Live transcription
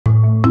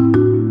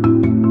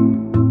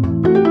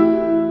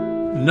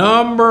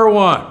Number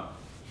one,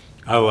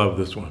 I love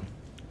this one.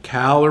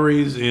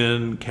 Calories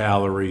in,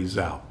 calories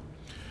out.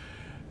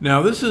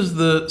 Now, this is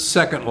the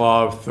second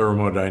law of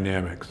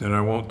thermodynamics, and I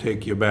won't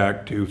take you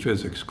back to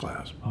physics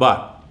class.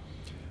 But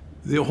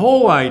the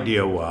whole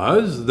idea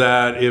was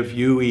that if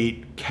you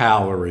eat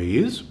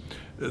calories,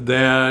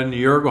 then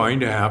you're going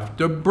to have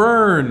to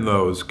burn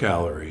those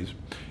calories.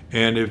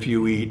 And if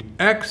you eat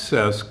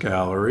excess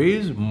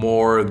calories,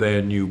 more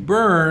than you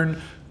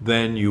burn,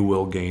 then you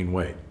will gain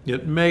weight.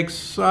 It makes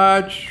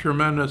such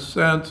tremendous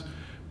sense,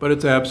 but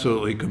it's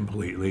absolutely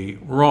completely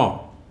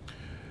wrong.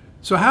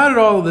 So how did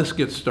all of this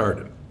get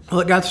started? Well,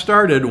 it got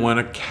started when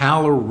a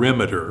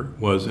calorimeter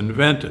was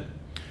invented.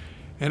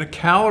 And a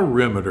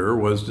calorimeter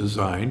was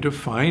designed to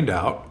find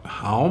out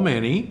how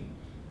many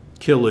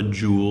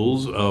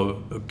kilojoules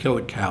of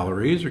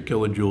kilocalories or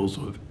kilojoules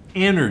of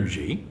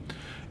energy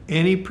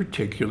any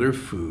particular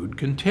food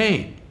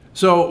contained.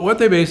 So what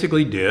they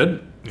basically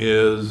did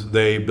is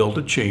they built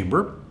a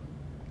chamber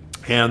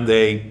and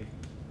they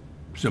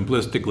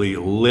simplistically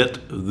lit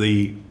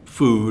the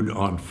food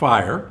on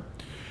fire,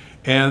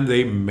 and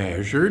they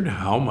measured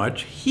how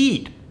much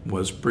heat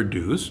was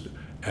produced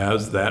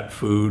as that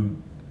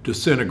food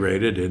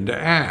disintegrated into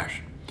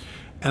ash.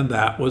 And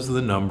that was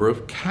the number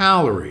of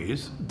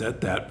calories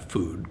that that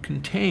food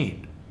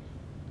contained.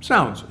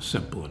 Sounds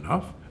simple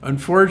enough.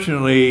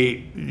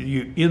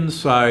 Unfortunately,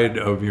 inside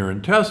of your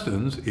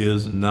intestines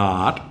is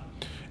not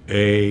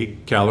a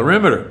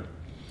calorimeter.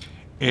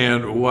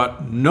 And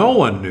what no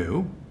one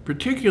knew,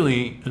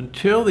 particularly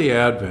until the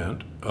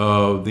advent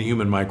of the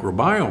Human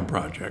Microbiome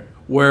Project,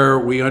 where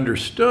we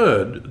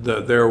understood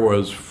that there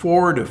was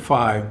 4 to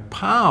 5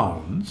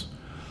 pounds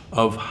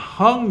of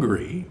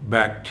hungry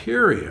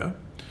bacteria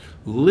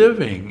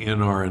living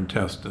in our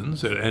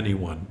intestines at any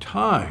one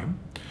time,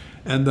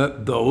 and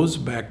that those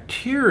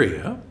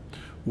bacteria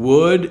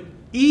would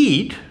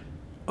eat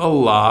a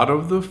lot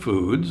of the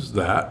foods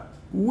that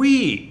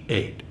we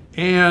ate.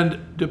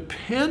 And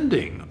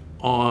depending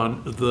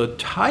on the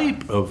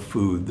type of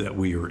food that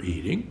we were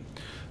eating,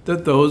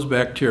 that those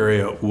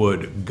bacteria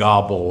would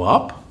gobble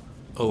up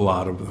a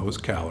lot of those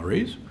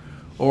calories,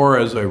 or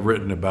as I've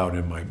written about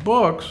in my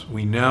books,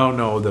 we now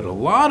know that a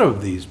lot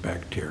of these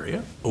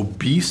bacteria,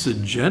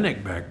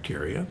 obesogenic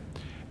bacteria,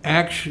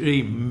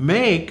 actually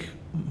make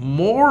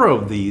more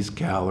of these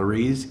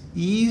calories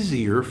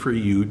easier for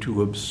you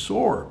to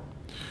absorb.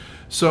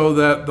 So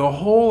that the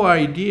whole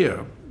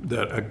idea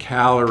that a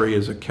calorie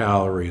is a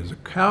calorie is a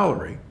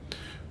calorie,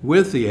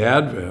 with the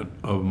advent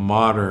of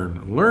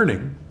modern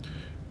learning,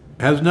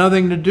 has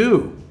nothing to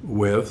do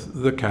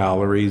with the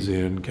calories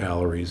in,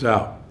 calories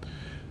out.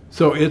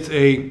 So it's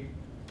a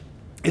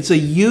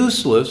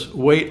useless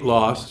weight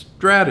loss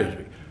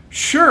strategy.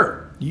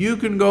 Sure, you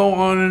can go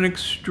on an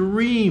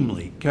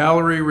extremely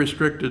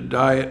calorie-restricted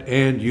diet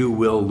and you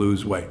will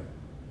lose weight.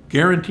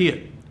 Guarantee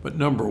it. But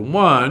number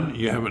one,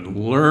 you haven't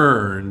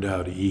learned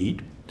how to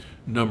eat.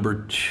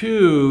 Number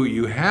two,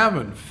 you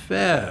haven't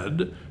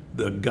fed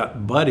the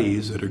gut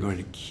buddies that are going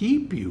to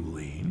keep you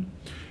lean.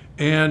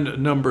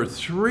 And number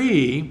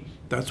three,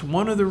 that's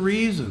one of the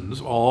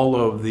reasons all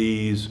of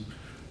these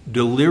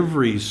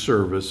delivery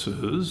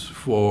services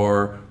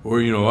for, or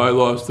I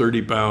lost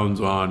 30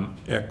 pounds on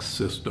X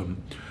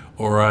system,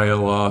 or I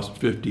lost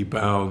 50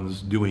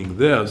 pounds doing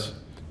this,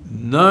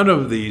 none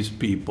of these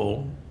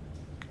people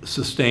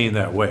sustain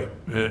that weight.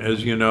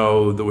 As you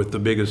know, with The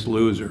Biggest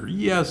Loser,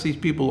 yes, these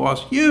people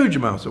lost huge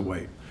amounts of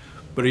weight,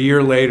 but a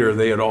year later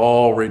they had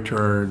all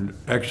returned,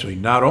 actually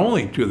not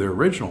only to their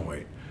original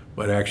weight,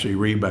 but actually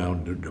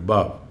rebounded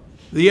above.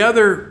 The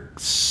other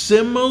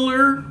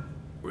similar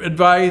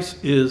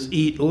advice is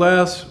eat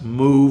less,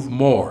 move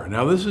more.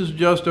 Now this is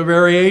just a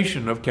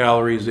variation of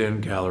calories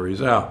in,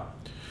 calories out.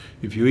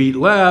 If you eat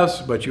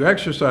less, but you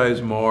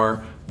exercise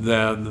more,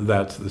 then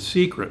that's the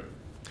secret.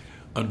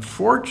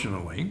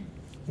 Unfortunately,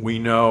 we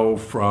know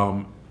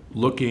from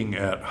looking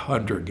at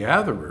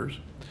hunter-gatherers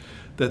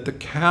that the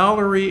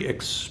calorie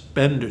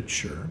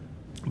expenditure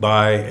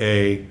by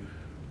a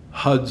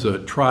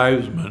Hadza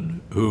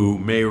tribesman who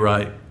may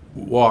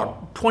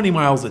walk 20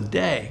 miles a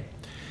day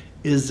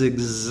is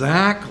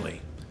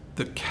exactly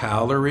the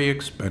calorie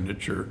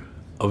expenditure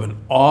of an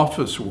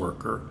office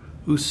worker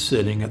who's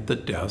sitting at the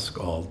desk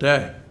all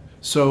day.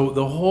 So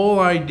the whole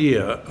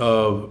idea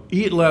of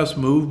eat less,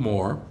 move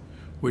more,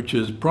 which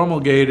is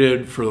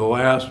promulgated for the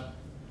last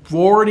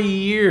 40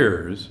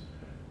 years,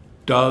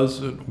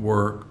 doesn't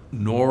work,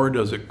 nor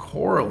does it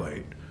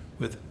correlate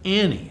with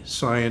any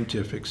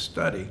scientific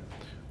study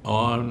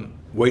on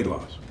weight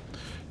loss.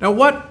 Now,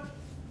 what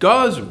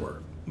does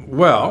work?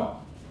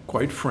 Well,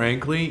 quite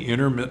frankly,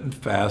 intermittent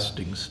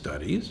fasting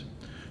studies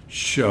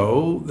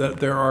show that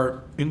there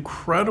are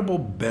incredible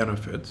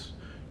benefits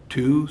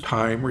to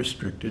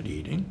time-restricted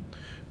eating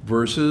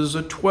versus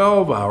a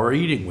 12-hour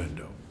eating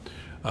window.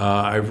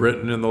 I've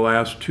written in the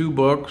last 2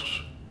 books,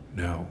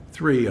 now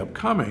 3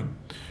 upcoming,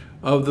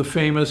 of the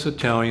famous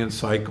Italian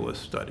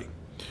cyclist study.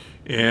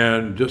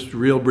 And just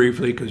real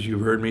briefly, because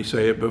you've heard me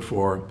say it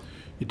before,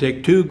 You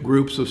take two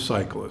groups of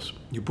cyclists.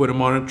 You put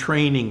them on a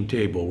training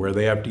table where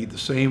they have to eat the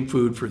same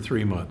food for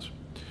 3 months.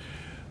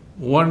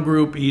 One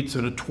group eats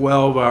in a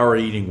 12-hour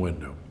eating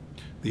window.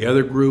 The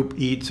other group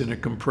eats in a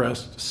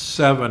compressed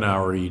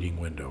 7-hour eating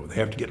window. They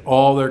have to get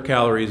all their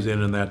calories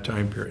in that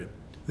time period.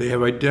 They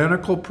have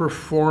identical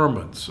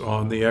performance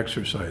on the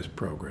exercise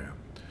program.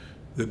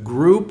 The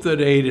group that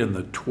ate in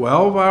the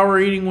 12-hour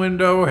eating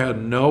window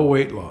had no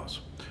weight loss.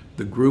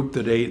 The group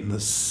that ate in the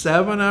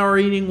 7-hour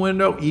eating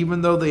window,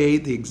 even though they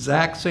ate the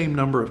exact same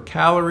number of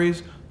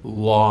calories,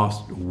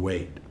 lost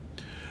weight.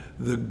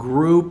 The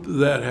group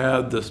that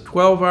had this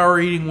 12-hour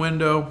eating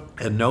window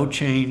had no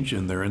change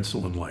in their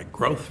insulin-like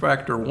growth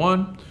factor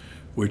 1,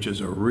 which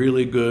is a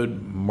really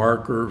good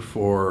marker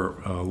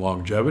for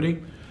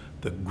longevity.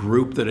 The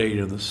group that ate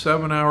in the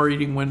 7-hour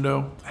eating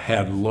window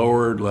had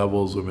lowered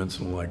levels of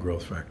insulin-like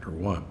growth factor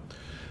 1.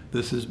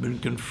 This has been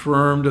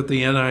confirmed at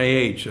the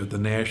NIH, at the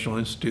National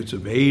Institutes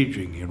of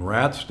Aging, in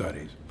rat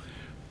studies.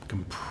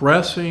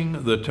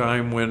 Compressing the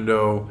time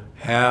window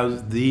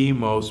has the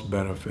most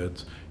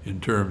benefits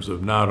in terms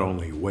of not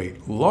only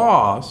weight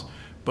loss,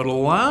 but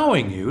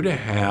allowing you to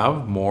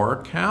have more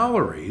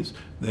calories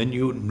than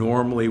you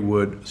normally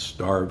would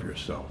starve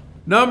yourself.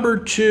 Number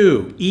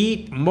 2,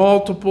 eat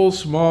multiple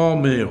small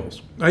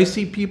meals. I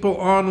see people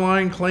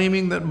online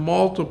claiming that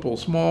multiple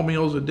small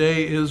meals a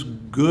day is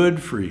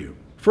good for you.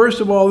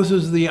 First of all, this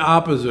is the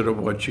opposite of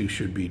what you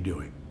should be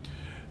doing.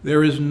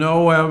 There is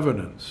no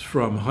evidence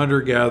from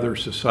hunter-gatherer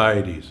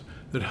societies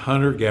that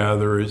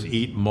hunter-gatherers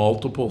eat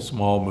multiple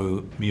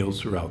small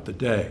meals throughout the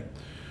day.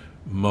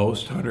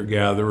 Most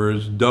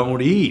hunter-gatherers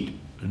don't eat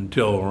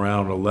until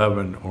around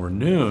 11 or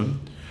noon,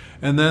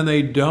 and then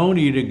they don't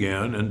eat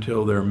again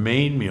until their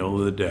main meal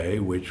of the day,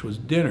 which was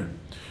dinner.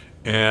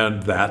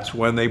 And that's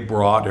when they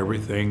brought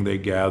everything they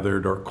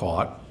gathered or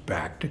caught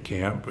back to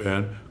camp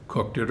and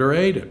cooked it or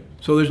ate it.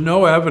 So there's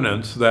no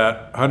evidence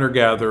that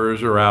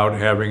hunter-gatherers are out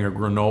having a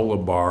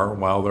granola bar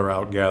while they're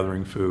out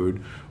gathering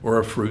food or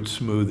a fruit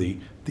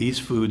smoothie. These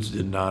foods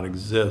did not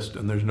exist,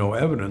 and there's no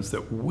evidence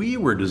that we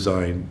were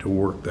designed to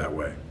work that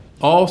way.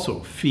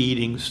 Also,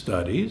 feeding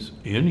studies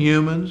in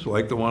humans,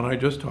 like the one I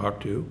just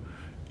talked to,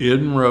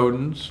 in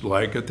rodents,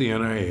 like at the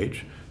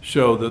NIH,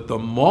 show that the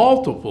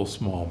multiple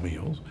small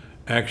meals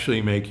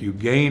actually make you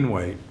gain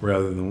weight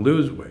rather than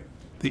lose weight.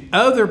 The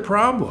other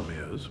problem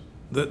is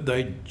that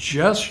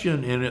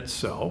digestion in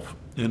itself,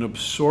 in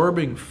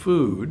absorbing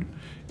food,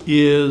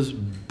 is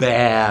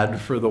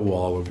bad for the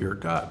wall of your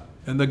gut.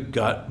 And the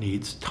gut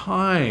needs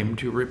time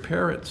to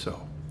repair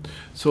itself.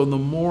 So the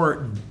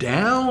more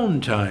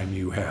downtime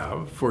you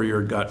have for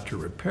your gut to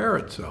repair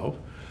itself,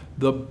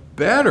 the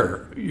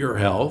better your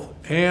health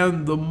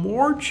and the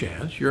more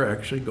chance you're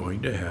actually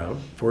going to have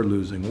for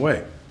losing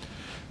weight.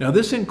 Now,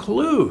 this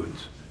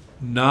includes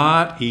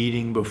not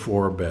eating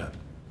before bed.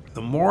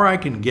 The more I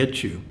can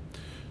get you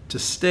to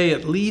stay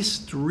at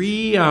least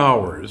 3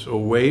 hours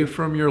away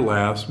from your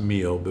last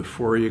meal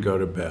before you go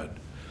to bed,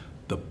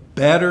 the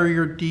better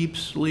your deep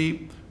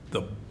sleep,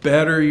 the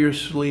better your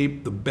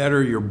sleep, the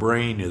better your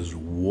brain is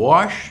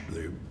washed.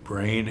 The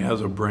brain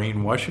has a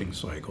brain washing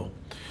cycle.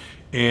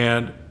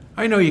 And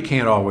I know you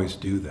can't always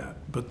do that,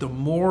 but the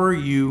more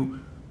you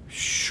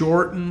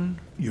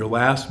shorten your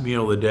last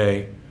meal of the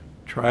day,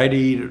 try to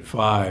eat at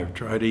 5,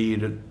 try to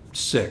eat at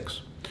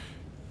 6,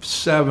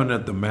 7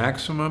 at the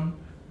maximum,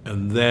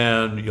 and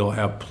then you'll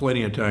have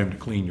plenty of time to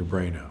clean your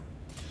brain out.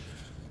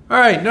 All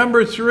right,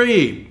 number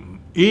 3,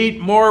 eat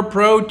more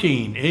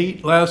protein,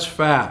 eat less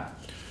fat.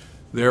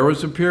 There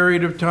was a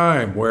period of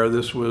time where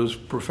this was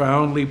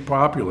profoundly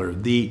popular.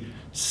 The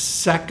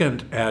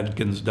second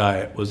Atkins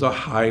diet was a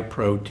high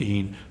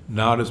protein,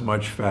 not as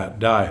much fat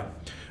diet.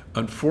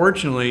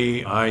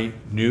 Unfortunately, I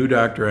knew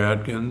Dr.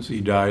 Atkins.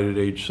 He died at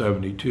age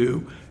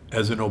 72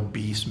 as an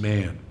obese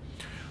man.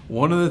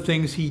 One of the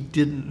things he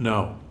didn't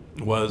know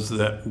was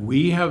that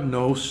we have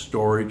no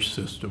storage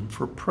system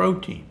for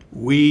protein.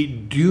 We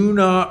do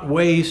not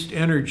waste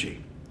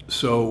energy,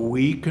 so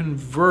we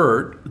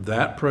convert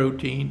that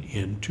protein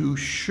into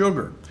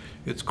sugar.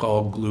 It's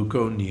called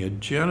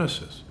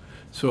gluconeogenesis.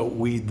 So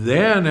we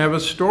then have a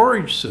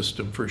storage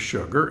system for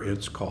sugar.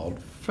 It's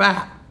called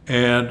fat.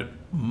 And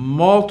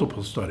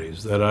multiple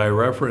studies that I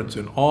reference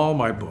in all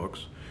my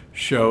books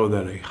show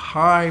that a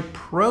high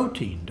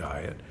protein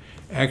diet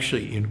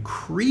actually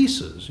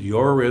increases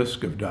your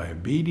risk of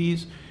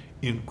diabetes,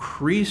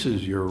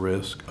 increases your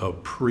risk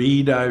of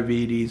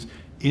pre-diabetes,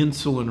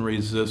 insulin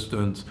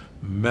resistance,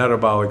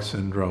 metabolic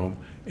syndrome,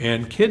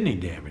 and kidney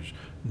damage.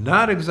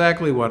 Not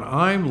exactly what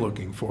I'm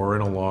looking for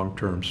in a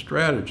long-term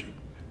strategy.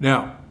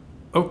 Now,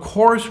 of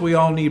course, we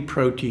all need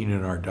protein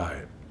in our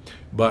diet,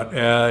 but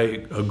I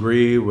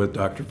agree with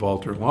Dr.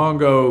 Walter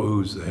Longo,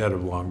 who's the head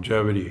of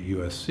longevity at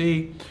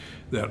USC,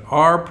 that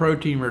our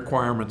protein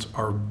requirements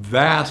are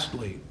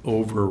vastly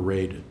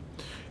overrated.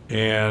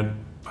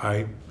 And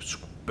I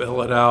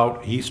spell it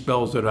out, he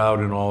spells it out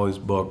in all his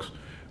books.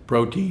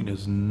 Protein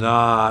is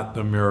not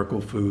the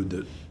miracle food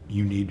that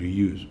you need to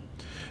use.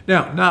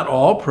 Now, not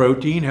all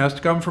protein has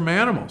to come from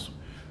animals.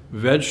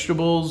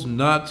 Vegetables,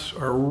 nuts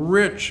are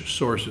rich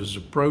sources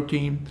of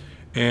protein,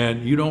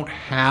 and you don't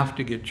have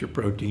to get your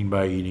protein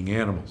by eating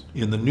animals.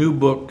 In the new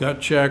book, Gut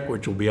Check,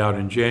 which will be out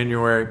in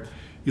January,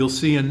 you'll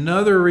see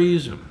another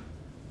reason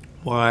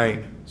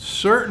why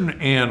certain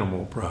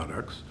animal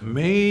products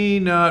may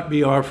not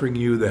be offering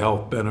you the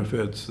health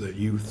benefits that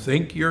you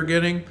think you're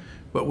getting,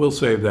 but we'll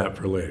save that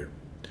for later.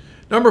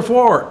 Number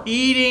 4,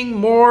 eating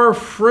more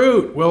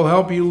fruit will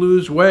help you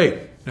lose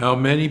weight. Now,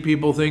 many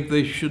people think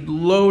they should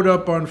load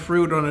up on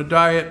fruit on a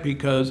diet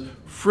because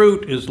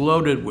fruit is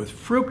loaded with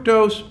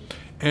fructose,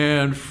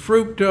 and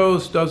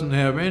fructose doesn't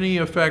have any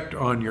effect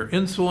on your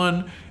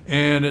insulin,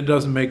 and it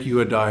doesn't make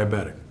you a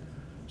diabetic.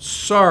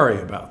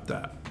 Sorry about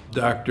that.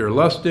 Dr.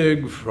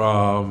 Lustig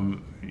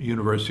from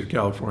University of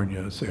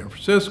California, San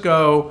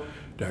Francisco,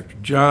 Dr.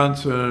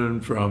 Johnson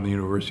from the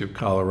University of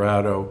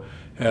Colorado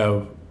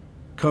have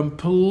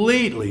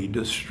completely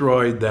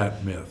destroyed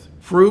that myth.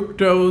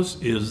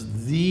 Fructose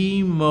is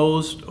the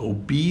most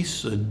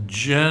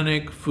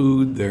obesogenic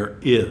food there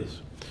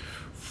is.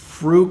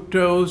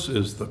 Fructose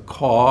is the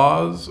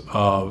cause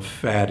of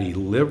fatty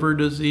liver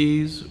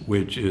disease,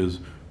 which is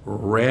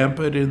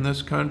rampant in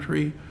this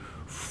country.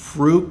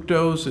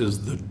 Fructose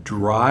is the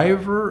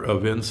driver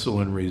of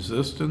insulin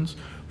resistance.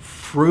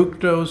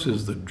 Fructose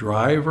is the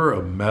driver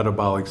of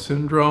metabolic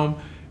syndrome.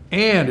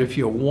 And if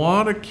you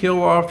want to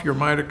kill off your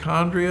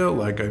mitochondria,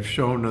 like I've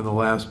shown in the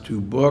last 2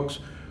 books,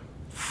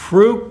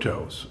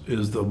 fructose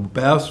is the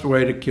best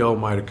way to kill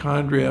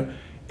mitochondria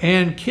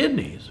and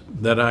kidneys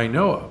that I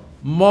know of.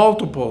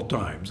 Multiple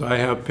times I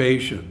have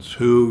patients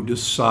who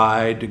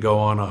decide to go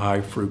on a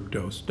high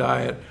fructose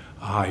diet,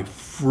 a high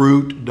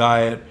fruit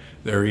diet.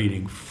 They're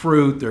eating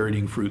fruit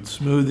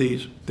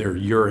smoothies, their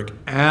uric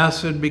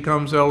acid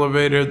becomes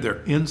elevated, their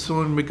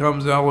insulin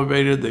becomes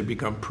elevated, they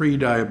become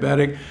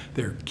pre-diabetic,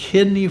 their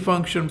kidney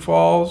function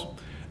falls,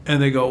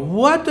 and they go,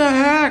 what the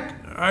heck?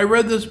 I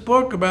read this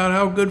book about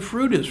how good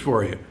fruit is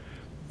for you.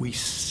 We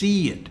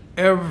see it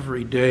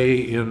every day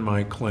in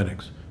my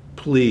clinics.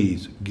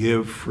 Please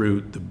give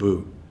fruit the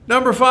boot.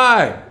 Number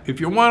 5,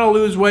 if you want to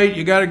lose weight,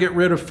 you got to get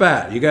rid of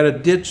fat. You got to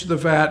ditch the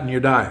fat in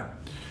your diet.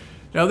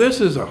 Now, this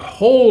is a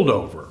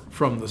holdover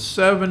from the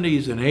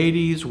 70s and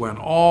 80s when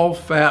all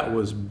fat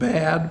was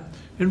bad.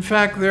 In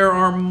fact, there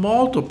are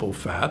multiple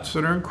fats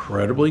that are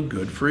incredibly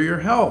good for your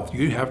health.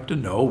 You have to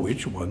know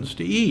which ones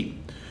to eat.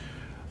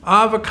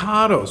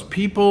 Avocados.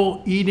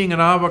 People eating an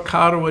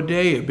avocado a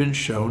day have been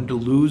shown to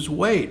lose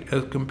weight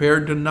as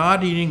compared to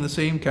not eating the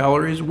same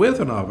calories with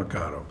an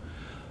avocado.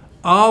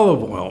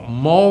 Olive oil.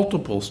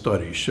 Multiple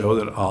studies show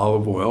that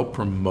olive oil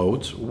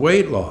promotes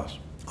weight loss.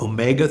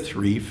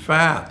 Omega-3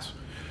 fats,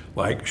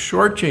 like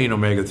short-chain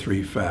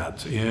omega-3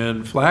 fats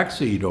in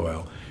flaxseed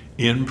oil,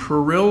 in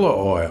perilla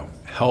oil,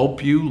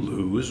 help you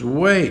lose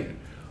weight.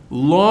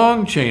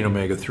 Long-chain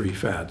omega-3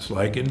 fats,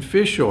 like in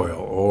fish oil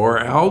or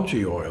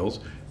algae oils,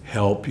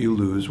 help you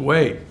lose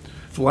weight.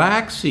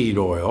 Flaxseed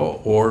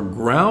oil or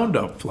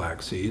ground-up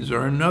flax seeds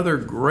are another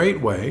great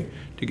way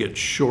to get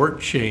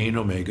short-chain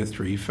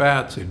omega-3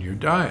 fats in your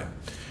diet.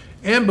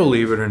 And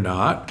believe it or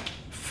not,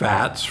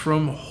 fats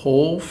from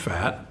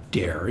whole-fat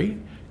dairy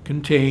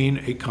contain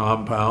a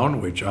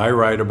compound which I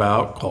write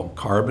about called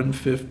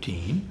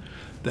carbon-15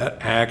 that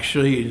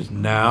actually is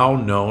now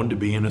known to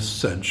be an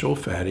essential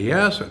fatty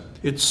acid.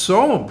 It's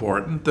so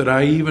important that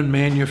I even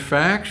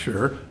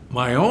manufacture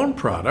my own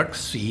product,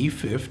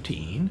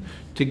 C15,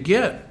 to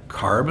get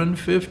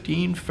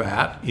carbon-15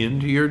 fat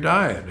into your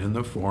diet in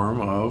the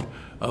form of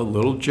a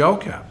little gel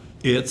cap.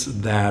 It's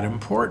that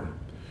important.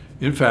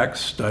 In fact,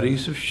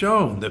 studies have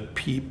shown that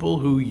people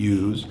who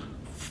use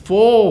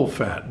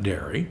full-fat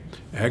dairy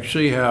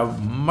actually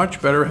have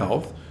much better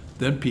health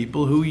than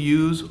people who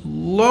use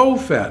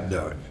low-fat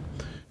dairy.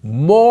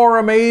 More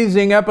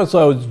amazing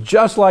episodes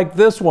just like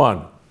this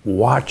one.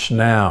 Watch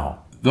now.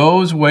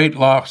 Those weight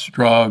loss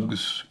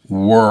drugs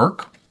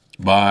work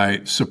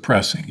by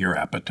suppressing your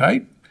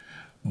appetite,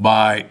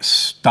 by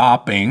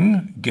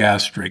stopping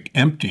gastric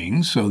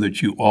emptying so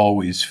that you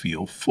always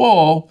feel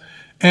full,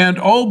 and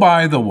oh,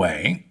 by the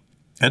way,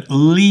 at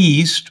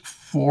least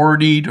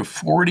 40 to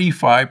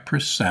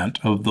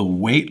 45% of the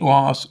weight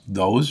loss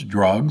those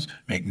drugs,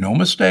 make no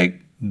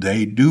mistake,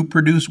 they do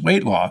produce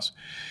weight loss,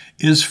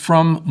 is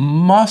from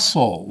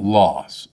muscle loss,